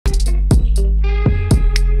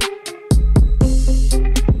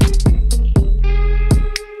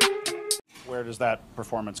that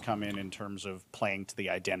performance come in terms of playing to the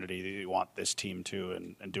identity that you want this team to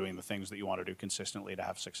and doing the things that you want to do consistently to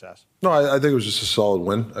have success? No, I think it was just a solid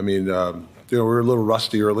win. I mean, we were a little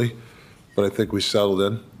rusty early, but I think we settled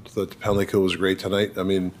in. I thought the penalty kill was great tonight. I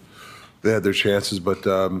mean, they had their chances, but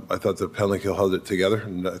I thought the penalty kill held it together.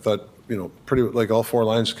 And I thought, pretty like all four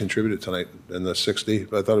lines contributed tonight in the 60.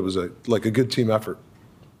 I thought it was a good team effort.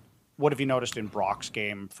 What have you noticed in Brock's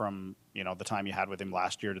game from the time you had with him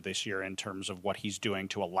last year to this year in terms of what he's doing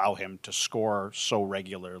to allow him to score so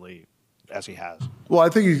regularly as he has? Well, I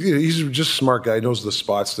think he's just a smart guy. He knows the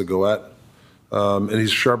spots to go at, and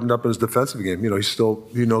he's sharpened up in his defensive game. He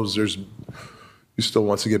knows he still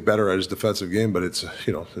wants to get better at his defensive game, but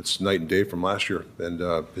it's night and day from last year. And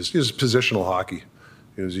his positional hockey,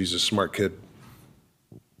 he's a smart kid.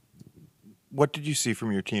 What did you see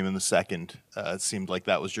from your team in the second? It seemed like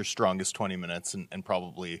that was your strongest 20 minutes and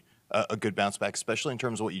probably a good bounce back, especially in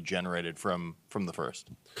terms of what you generated from the first.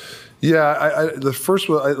 Yeah, the first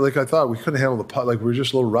one, I thought we couldn't handle the puck. Like, we were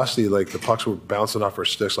just a little rusty. Like, the pucks were bouncing off our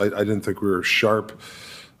sticks. I didn't think we were sharp.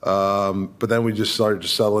 But then we just started to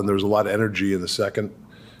settle in. There was a lot of energy in the second.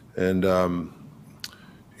 And, that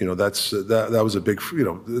was a big,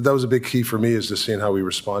 that was a big key for me, is just seeing how we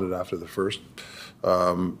responded after the first.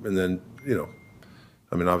 And then,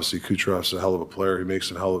 obviously Kucherov's a hell of a player. He makes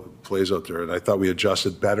some hell of plays out there. And I thought we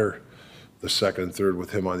adjusted better the second and third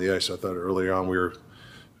with him on the ice. I thought early on we were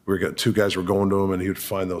getting two guys were going to him, and he would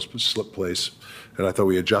find those slip plays. And I thought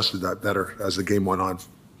we adjusted that better as the game went on.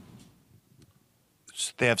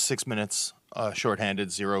 They have 6 minutes,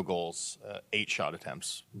 shorthanded, 0 goals, 8 shot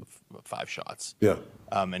attempts, 5 shots. Yeah.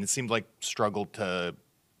 And it seemed like struggled to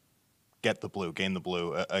gain the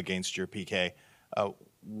blue against your PK.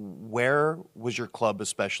 Where was your club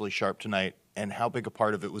especially sharp tonight, and how big a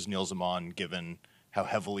part of it was Neil Zaman, given how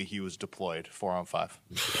heavily he was deployed 4-on-5?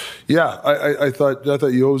 Yeah, I thought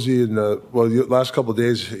Yosi in the last couple of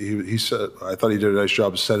days, he said, I thought he did a nice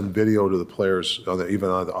job of sending video to the players even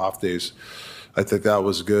on the off days. I think that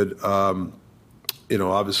was good.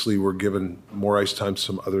 Obviously we're giving more ice time to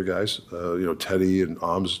some other guys. Teddy and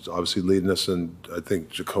Om's obviously leading us, and I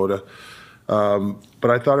think Dakota. But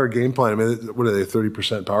I thought our game plan, what are they,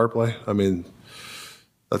 30% power play?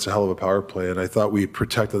 That's a hell of a power play, and I thought we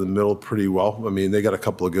protected the middle pretty well. They got a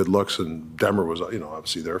couple of good looks, and Demmer was,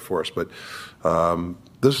 obviously there for us. But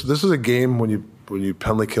this is a game when you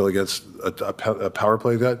penalty kill against a power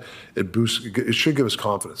play like that, it should give us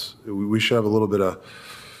confidence. We should have a little bit of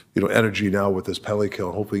energy now with this penalty kill,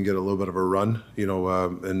 and hopefully we can get a little bit of a run, in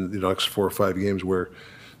the next 4 or 5 games where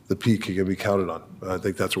the PK can be counted on. I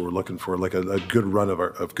think that's what we're looking for, like a good run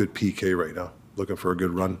of good PK right now. Looking for a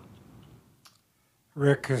good run.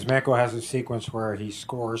 Rick, Kuzmenko has a sequence where he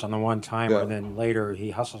scores on the one-timer, and then later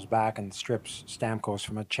he hustles back and strips Stamkos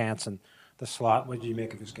from a chance in the slot. What did you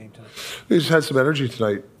make of his game tonight? He's had some energy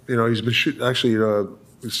tonight. He's been shooting. Actually,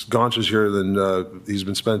 Gonch is here. Then he's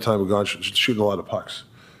been spending time with Gonch, shooting a lot of pucks.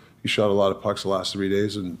 He shot a lot of pucks the last 3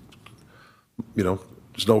 days, and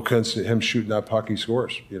there's no sense in him shooting that puck. He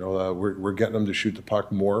scores. We're getting him to shoot the puck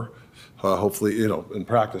more. Hopefully, in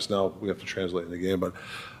practice now we have to translate in the game. But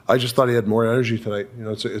I just thought he had more energy tonight.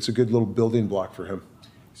 It's a good little building block for him.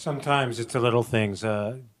 Sometimes it's the little things.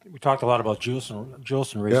 We talked a lot about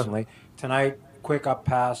Juleson recently. Yeah. Tonight, quick up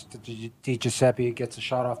pass to Di Giuseppe, gets a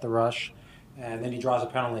shot off the rush, and then he draws a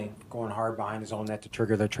penalty going hard behind his own net to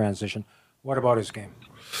trigger the transition. What about his game?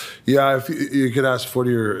 Yeah, if you could ask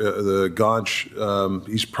Footy or the Gonch,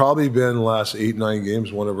 he's probably been the last 8-9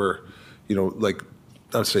 games one of our,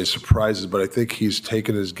 not say surprises, but I think he's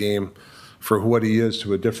taken his game for what he is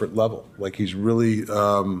to a different level. Like, he's really,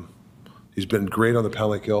 he's been great on the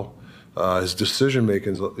penalty kill. His decision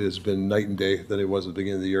making has been night and day than it was at the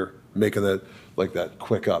beginning of the year, making that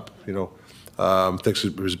quick up. Thinks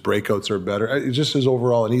his breakouts are better. It's just his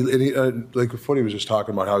overall, and he like Footy was just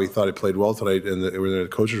talking about how he thought he played well tonight in the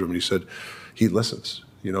coach's room, and he said he listens.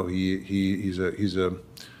 He's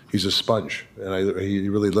a sponge, and he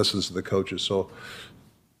really listens to the coaches. So,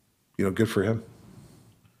 good for him.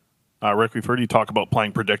 Rick, we've heard you talk about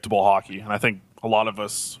playing predictable hockey, and I think a lot of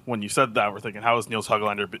us, when you said that, we're thinking, how is Niels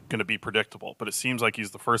Höglander going to be predictable? But it seems like he's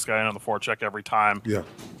the first guy in on the forecheck every time. Yeah.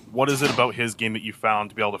 What is it about his game that you found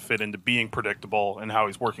to be able to fit into being predictable, and how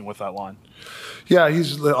he's working with that line? Yeah,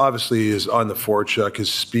 he's obviously is on the forecheck.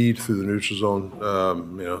 His speed through the neutral zone,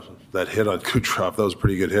 that hit on Kucherov, that was a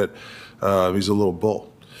pretty good hit. He's a little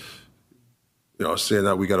bull. Saying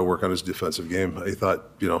that, we got to work on his defensive game. I thought,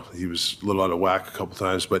 he was a little out of whack a couple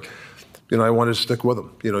times, but I wanted to stick with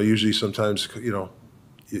him. Usually sometimes,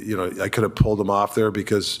 I could have pulled him off there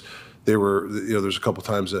because they were, there's a couple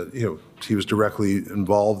times that he was directly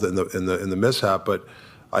involved in the mishap, but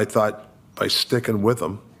I thought by sticking with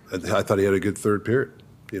him, I thought he had a good third period.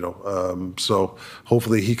 So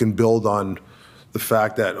hopefully he can build on the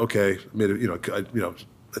fact that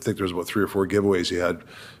I think there's about 3 or 4 giveaways he had.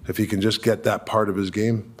 If he can just get that part of his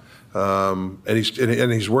game, and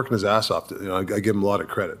he's working his ass off. I give him a lot of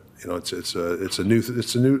credit. It's a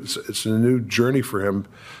new journey for him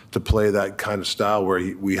to play that kind of style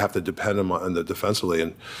where we have to depend on the defensively,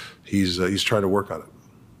 and he's trying to work on it.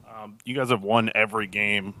 You guys have won every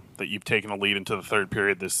game that you've taken a lead into the third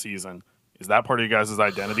period this season. Is that part of you guys'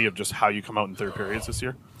 identity of just how you come out in third periods this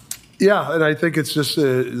year? Yeah, and I think it's just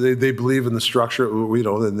they believe in the structure,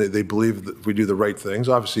 and they believe that we do the right things.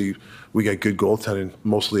 Obviously, we get good goaltending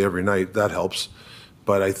mostly every night. That helps.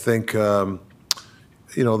 But I think, the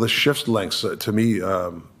shift lengths to me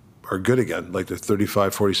are good again, like the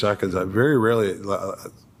 35, 40 seconds. Very rarely,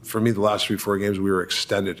 for me, the last 3-4 games, we were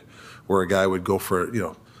extended where a guy would go for,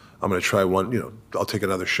 I'm going to try one, I'll take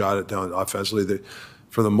another shot at down offensively.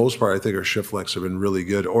 For the most part, I think our shift lengths have been really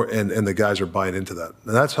good, and the guys are buying into that.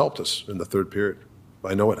 And that's helped us in the third period.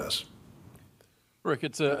 I know it has. Rick,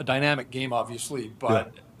 it's a dynamic game, obviously,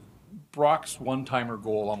 but Brock's one-timer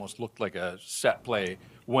goal almost looked like a set play.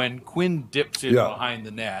 When Quinn dips in behind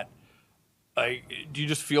the net, do you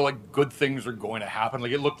just feel like good things are going to happen?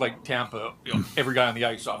 Like, it looked like Tampa, every guy on the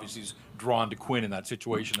ice obviously is drawn to Quinn in that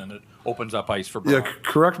situation, and it opens up ice for Brock. Yeah,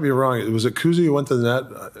 correct me if I'm wrong. Was it Kuzi who went to the net?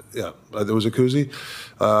 There was a Kuzi.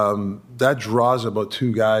 That draws about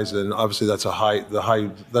 2 guys, and obviously that's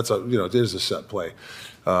it is a set play.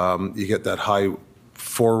 You get that high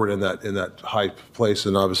forward in that high place,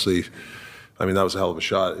 and obviously, that was a hell of a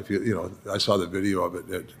shot. I saw the video of it.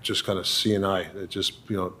 It just kind of CNI. It just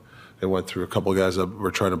it went through a couple of guys that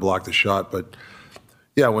were trying to block the shot, but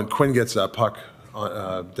yeah, when Quinn gets that puck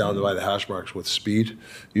down by the hash marks with speed,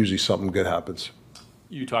 usually something good happens.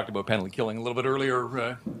 You talked about penalty killing a little bit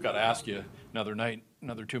earlier. Got to ask you, another night,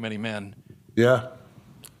 another too many men. Yeah,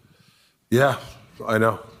 I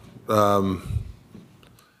know. I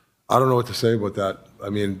don't know what to say about that.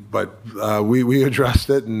 But we addressed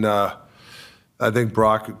it, and I think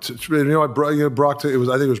Brock. Brock. I think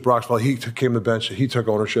it was Brock's fault. He came to the bench. He took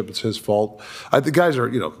ownership. It's his fault. The guys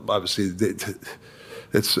are, obviously.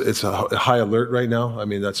 It's a high alert right now.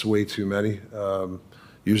 That's way too many.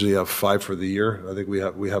 Usually have 5 for the year. I think we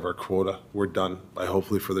have our quota. We're done by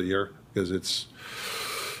hopefully for the year, because it's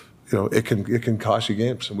it can cost you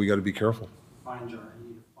games, and we got to be careful. Fine jar. You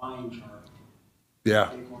need a fine jar.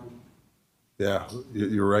 Yeah,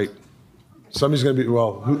 you're right. Somebody's going to be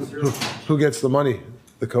who gets the money?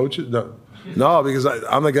 The coaches? No, because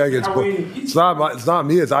I'm the guy who gets. It's not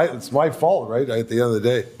me. It's my fault, right? At the end of the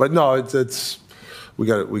day. But no, it's. We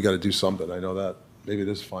got to do something. I know that. Maybe it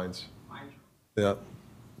is fines. Yeah.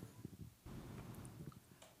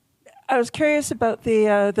 I was curious about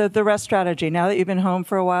the rest strategy. Now that you've been home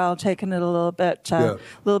for a while, taking it a little bit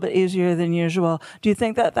easier than usual. Do you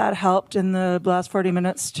think that helped in the last 40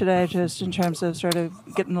 minutes today, just in terms of sort of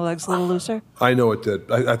getting the legs a little looser? I know it did.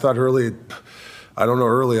 I thought early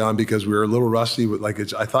on, because we were a little rusty.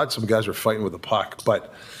 I thought some guys were fighting with the puck,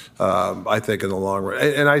 but. I think in the long run,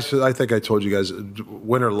 and I think I told you guys,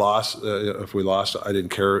 win or loss, if we lost, I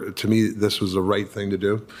didn't care. To me, this was the right thing to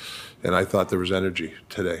do, and I thought there was energy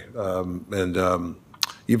today.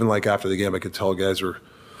 Even like after the game, I could tell guys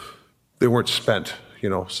they weren't spent,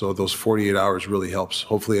 So those 48 hours really helps.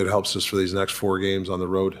 Hopefully, it helps us for these next 4 games on the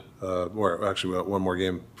road, or actually we got 1 more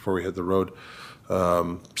game before we hit the road.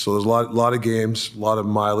 So there's a lot of games, a lot of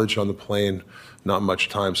mileage on the plane, not much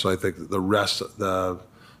time. So I think the rest is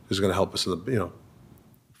going to help us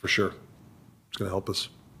for sure. It's going to help us.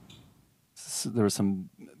 There were some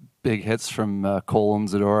big hits from Cole and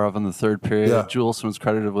Zadorov in the third period. Yeah. Juleson was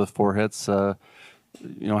credited with 4 hits. How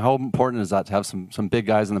important is that to have some big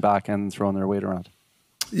guys in the back end throwing their weight around?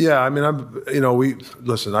 Yeah,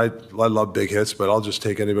 listen. I love big hits, but I'll just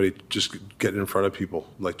take anybody just getting in front of people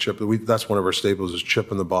like chip. That's one of our staples is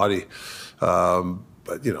chip in the body.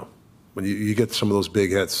 But when you get some of those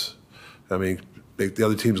big hits, the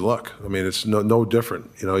other teams look. It's no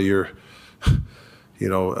different. It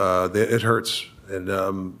hurts,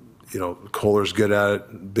 and Kohler's good at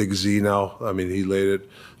it. Big Z now. He laid it.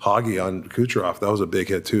 Hoggy on Kucherov. That was a big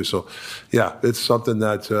hit too. So, yeah, it's something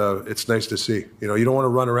that it's nice to see. You don't want to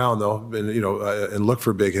run around though, and and look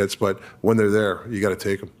for big hits, but when they're there, you got to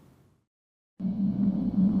take them.